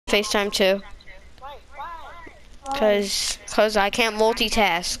FaceTime too. Cause I can't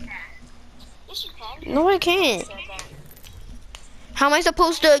multitask. Yes, you can. No, I can't. How am I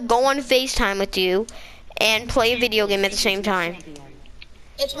supposed to go on FaceTime with you and play a video game at the same time?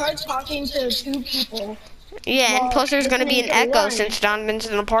 It's hard talking to two people. Yeah, and Well, plus there's gonna be listening an to echo one. since Donovan's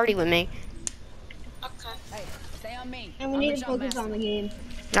in a party with me. Okay. Hey, stay on me. And we need to focus on the game.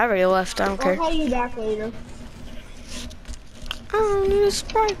 I already left, I don't I'll care. call you back later. I need a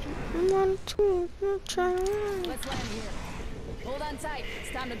Sprite. 1, 2, try. Let's land here. Hold on tight.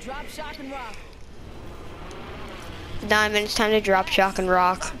 It's time to drop, shock, and rock. Donovan, it's time to drop, shock, and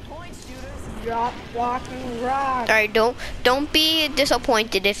rock. Points, shooters. Drop, rock, and rock. Alright, don't be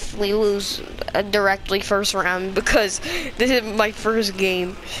disappointed if we lose directly first round because this is my first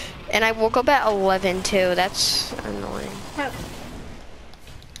game. And I woke up at 11 too, that's annoying.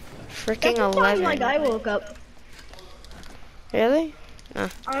 Freaking That's the time 11. like I woke up. Really?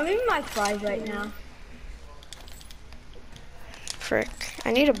 I'm in my 5 right now. Frick.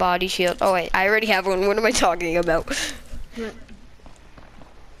 I need a body shield. Oh wait, I already have one. What am I talking about? I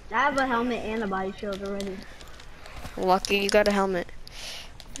have a helmet and a body shield already. Lucky you got a helmet.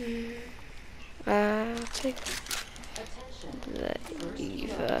 I'll take the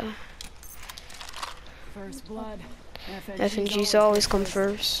Eva. First blood. FNGs always come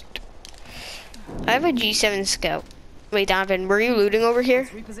first. I have a G7 scout. Wait, Donovan, were you looting over here?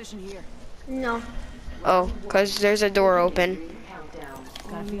 Reposition here. No. Oh, cause there's a door open.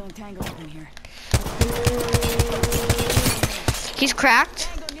 Got a feeling Tango up in here. He's cracked.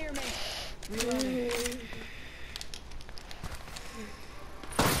 Tango near me. Reloading.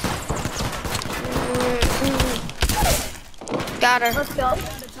 Got her. Let's go.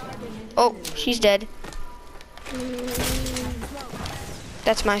 Oh, she's dead.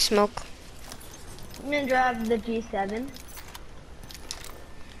 That's my smoke. I'm gonna drive the G7.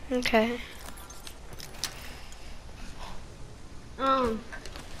 Okay.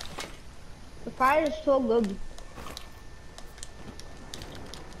 The fire is so good.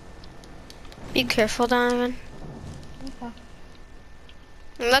 Be careful, Donovan. Okay.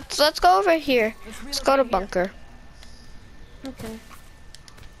 Let's go over here. Let's go to bunker. Okay.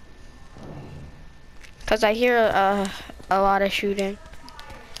 Cause I hear a lot of shooting.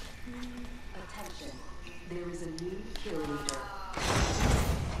 Attention. There is a new kill leader.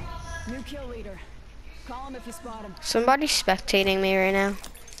 New kill leader. Call him if you spot him. Somebody's spectating me right now.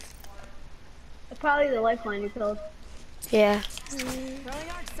 It's probably the lifeline you killed. Yeah. Throwing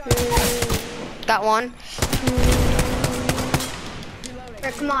arc star. Got one. Reloading.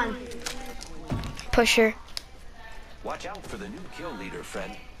 Here, come on. Pusher. Watch out for the new kill leader,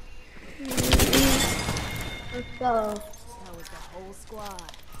 friend. Let's go. That was the whole squad.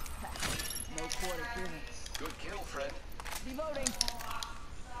 No quarter given. Good kill, friend. Reloading.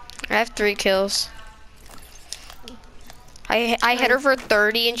 I have 3 kills. I hit her for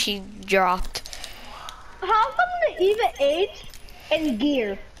 30 and she dropped. How come the EVA 8 in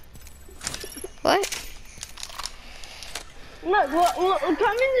gear? What? Look,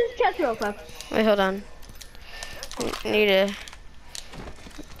 come in this chest real quick. Wait, hold on. Need to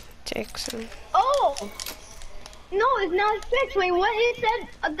take some. Oh! No, it's not 6. Wait, what? It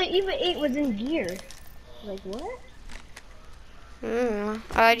said the EVA 8 was in gear. Like, what? I don't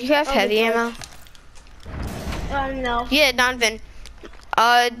know. Do you have heavy ammo? No. Yeah, Donovan.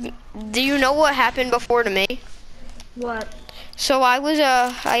 Do you know what happened before to me? What? So I was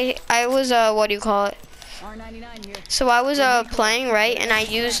I was what do you call it? R99 here. So I was playing, right, and I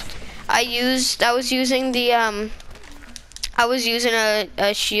was using the I was using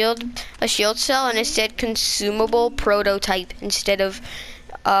a shield cell, and it said consumable prototype instead of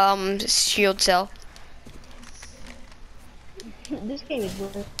shield cell. This game is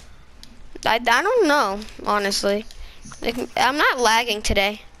weird. I don't know, honestly. Like, I'm not lagging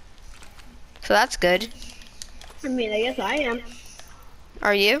today, so that's good. I mean, I guess I am.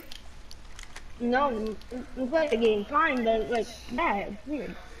 Are you? No, I'm playing the game fine, but like, that it's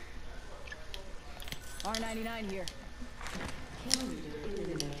weird. R99 here.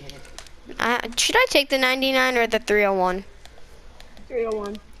 Should I take the 99 or the 301?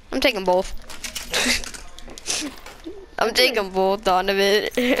 301. I'm taking both. I'm taking both, Donovan.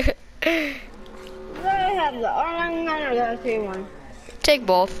 Do I have the R99 or the 301? Take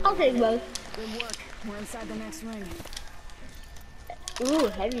both. I'll take both. Good work. We're inside the next ring. Ooh,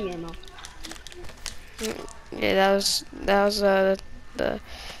 heavy ammo. Yeah, that was the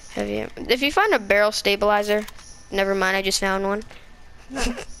heavy. If you find a barrel stabilizer, never mind. I just found one.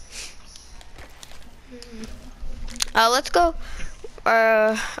 Let's go.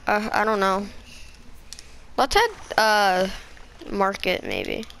 I don't know. Let's head Market,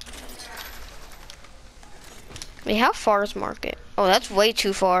 maybe. Wait, how far is Market? Oh, that's way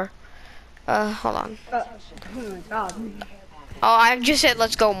too far. Hold on. Oh my god. Oh, I just said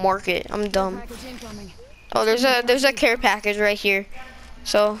let's go Market. I'm dumb. Package incoming. Oh, there's a care package right here.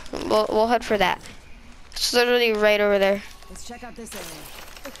 So we'll head for that. It's literally right over there. Let's check out this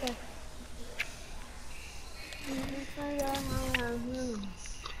area.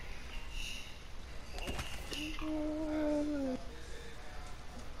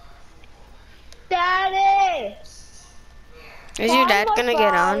 Daddy! Is your dad gonna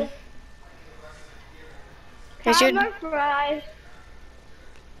get on? Is your fries.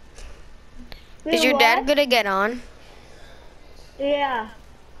 is your dad gonna get on? Yeah.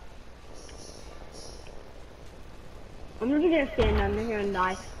 I'm just gonna stand under here and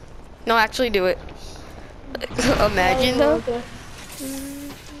die. No, actually do it. Imagine though.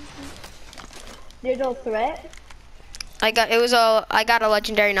 Digital threat? I got a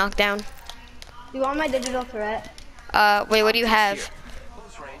legendary knockdown. You want my digital threat? Wait, what do you have?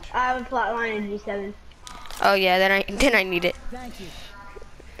 Close range. I have a flatline in G7. Oh yeah, then I need it. Thank you.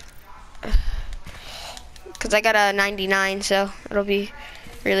 Cause I got a 99, so it'll be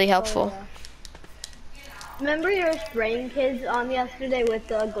really helpful. Remember your spraying kids on yesterday with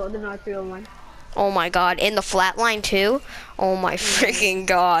the golden R301? Oh my god, in the flatline too? Oh my freaking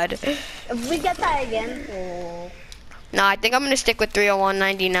god. If we get that again, No, I think I'm gonna stick with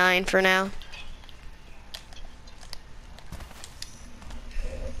 301.99 for now.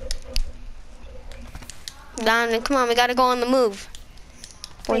 Donovan, come on, we gotta go on the move.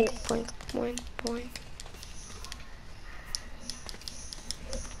 Boink, boink, boink, boink.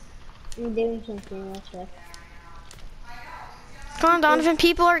 I'm doing something else with. Come on, Donovan,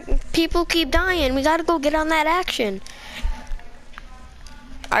 people keep dying. We gotta go get on that action.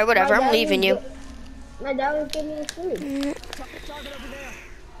 Alright, whatever, I'm leaving you. My dad was giving me food.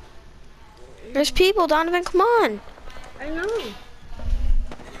 There's people, Donovan, come on. I know.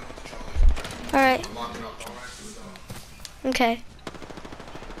 Alright. Okay.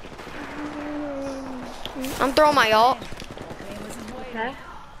 I'm throwing my ult. Okay.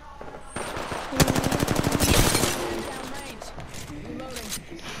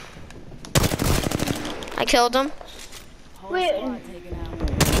 I killed him. Wait,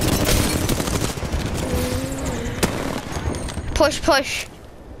 Push, push.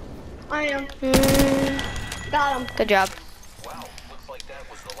 I am. Mm, Got him. good job. Wow, looks like that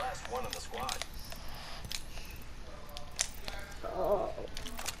was the last one in the squad.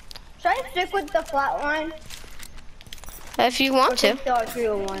 Should I stick with the flat line? If you want to. Still at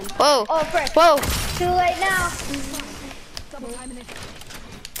 301. Whoa. Oh, frick. Whoa. Too late now.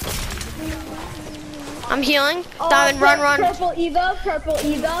 I'm healing. Oh, Donovan, run. Purple Evo, purple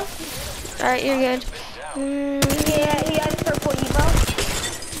Evo. Alright, you're good. Yeah, he has purple Evo.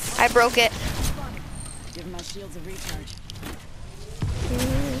 I broke it. Give my shields a recharge.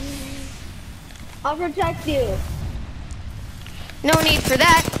 I'll protect you. No need for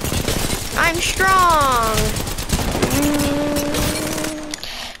that. I'm strong.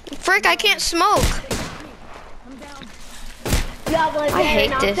 Frick, I can't smoke. You have like I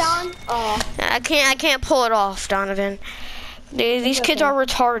hate this. knockdown? Oh, I can't pull it off, Donovan. These kids are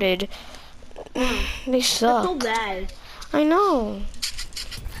retarded. They so suck. bad. I know.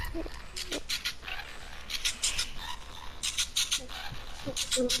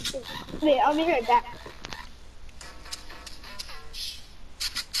 Wait, I'll be right back.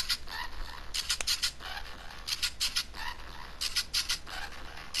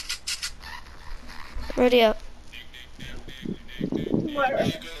 Ready up. Mark.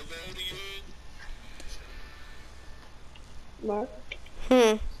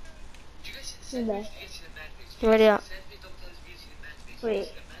 Okay. Ready up.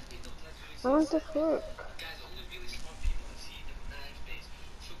 Wait. I want this work.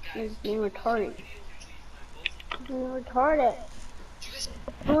 It's being retarded. Being retarded.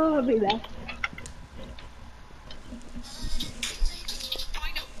 Oh, I'll be back.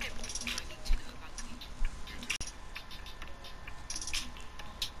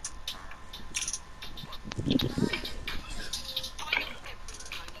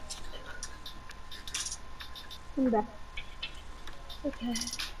 I'm back. Okay.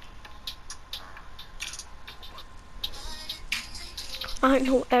 I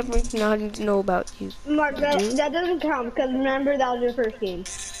know everything I need to know about you. Mark, that doesn't count because remember that was your first game.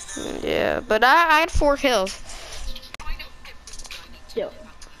 Yeah, but I had 4 kills. Still.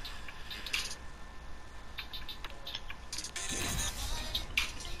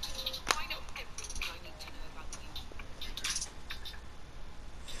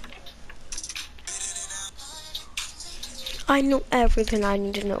 I know everything I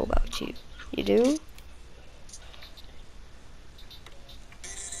need to know about you. You do?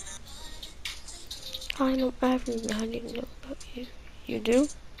 I know everything I need to know about you. You do?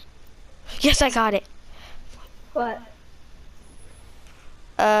 Yes, I got it. What?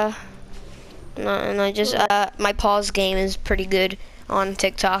 No, and I just, my pause game is pretty good on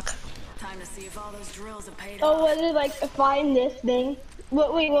TikTok. Time to see if all those drills have paid Oh, off. was it like find this thing?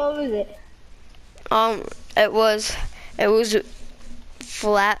 Wait, what was it? It was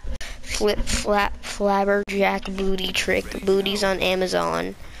flabberjack booty trick, booties on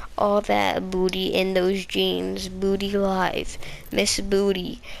Amazon. All that booty in those jeans, booty live, Miss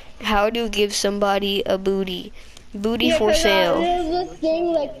Booty. How to give somebody a booty, booty for 'cause, sale. There's this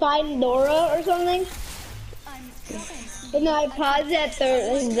thing like Find Nora or something. And I paused at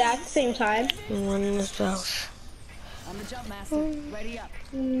the exact same time. One in this house. I'm the jump master. Ready up.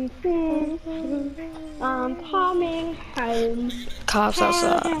 I'm coming home. Cops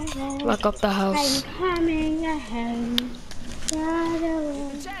outside. Lock up the house. I'm coming home.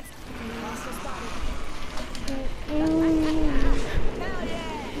 Jets. Hostile spotted.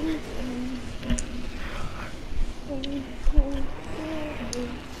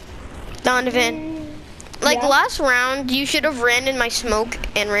 Donovan, like Yeah? last round, you should have ran in my smoke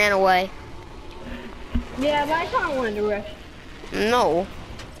and ran away. Yeah, but I kind of wanted to rush. No,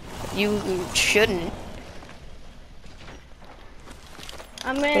 you shouldn't.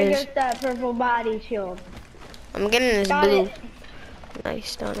 I'm gonna There's- get that purple body shield. I'm getting this Got blue. it.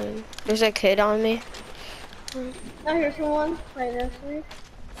 Nice, Donovan. There's a kid on me. Oh, here's someone right next to me.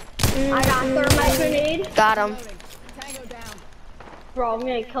 I got thermite grenade. Got him. Tango down. Bro, I'm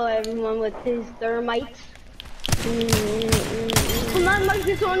gonna kill everyone with his thermites. Come on, Mike,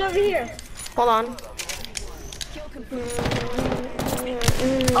 there's one over here. Hold on. Kill complete.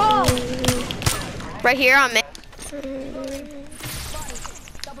 Oh! Right here on me.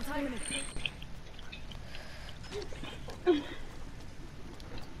 Double timing it.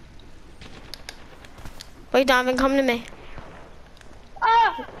 Wait, Donovan, come to me.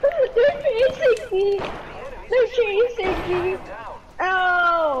 Ah! They're chasing me! They're chasing me!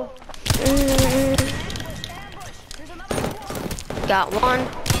 Oh! Got one.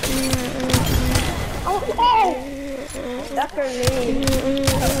 Oh! Oh! That's for me.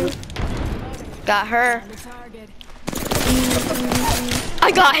 Got her. The target.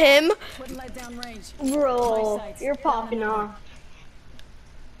 I got him. Putting light down range. Bro, you're popping off.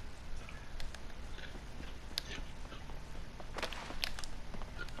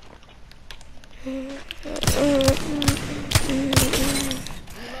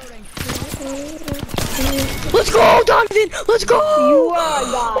 Let's go, Donovan. Let's go. You are a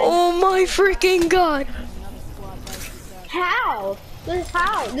god. Oh my freaking god. How? This is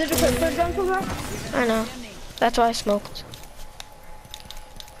how? Did you put foot jump somewhere? I know. That's why I smoked.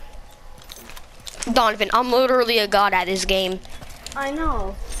 Donovan, I'm literally a god at this game. I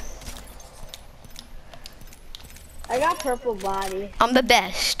know. I got purple body. I'm the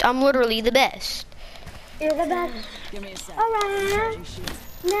best. I'm literally the best. You're the best. Give me a sec. Alright. Charging shields.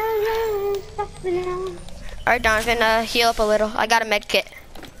 No, stop it now. Alright, Donovan, heal up a little. I got a med kit.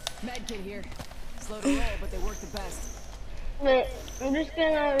 Med kit here. Slow to roll, but they work the best. Wait, I'm just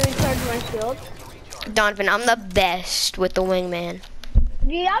gonna recharge my shield. Donovan, I'm the best with the wingman.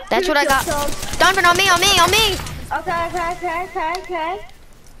 Do you have That's two what I got. shield cells? Donovan, on me, on me, on me. Okay.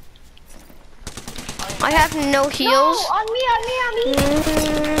 I have no No, heals. on me.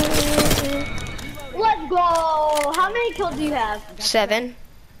 Let's go. How many kills do you have? 7.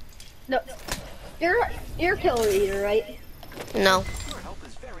 No, you're kill leader, right? No.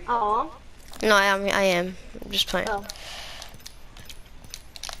 Oh. No, I am. I'm just playing. Oh.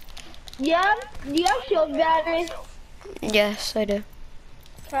 Yeah. Do you have shield battery? Yes, I do.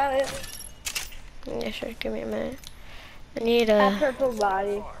 Try it. Yeah, sure. Give me a minute. I need Have a. purple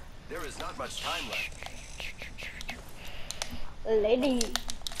body. There is not much time left. Lady.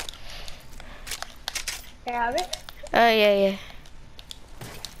 Can I have it? Oh yeah.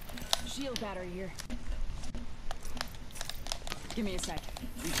 Shield battery here. Give me a sec.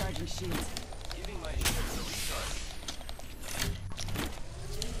 Recharging shields. Giving my shields a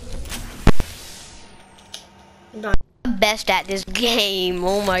recharge. I'm best at this game.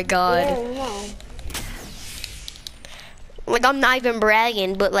 Oh my god. No. Like I'm not even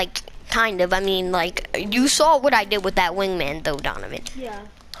bragging, but like kind of. I mean, like you saw what I did with that wingman, though, Donovan. Yeah.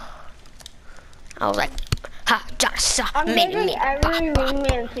 I was like, ha, jasa, I'm mini, giving mini, every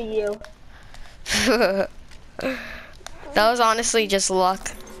wingman to you. That was honestly just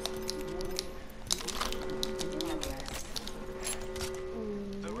luck.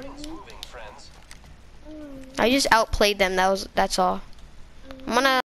 The ring's moving, friends. I just outplayed them. That's all. I'm gonna